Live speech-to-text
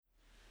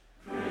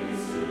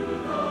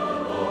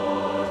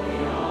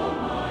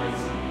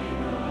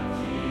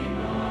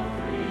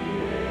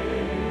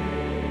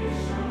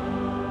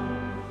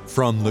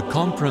From the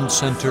Conference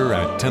Center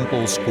at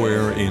Temple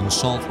Square in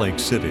Salt Lake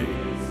City,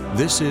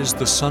 this is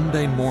the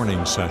Sunday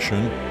morning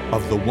session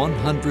of the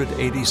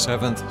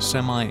 187th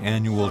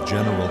Semi-Annual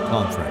General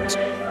Conference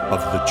of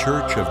the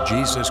Church of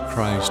Jesus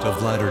Christ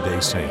of Latter-day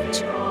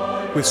Saints,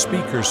 with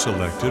speakers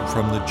selected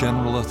from the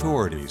general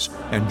authorities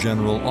and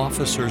general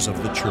officers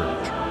of the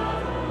church.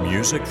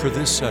 Music for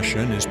this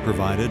session is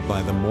provided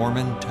by the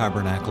Mormon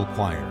Tabernacle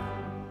Choir.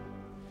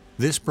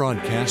 This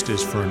broadcast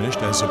is furnished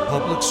as a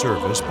public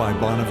service by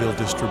Bonneville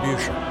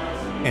Distribution.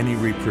 Any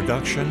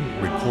reproduction,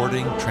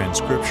 recording,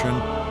 transcription,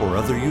 or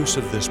other use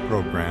of this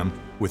program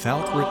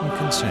without written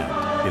consent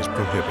is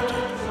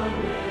prohibited.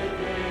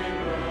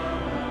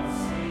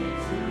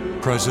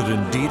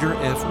 President Dieter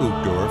F.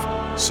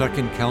 Uchtdorf,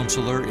 second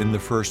counselor in the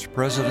First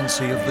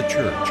Presidency of the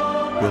Church,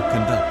 will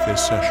conduct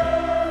this session.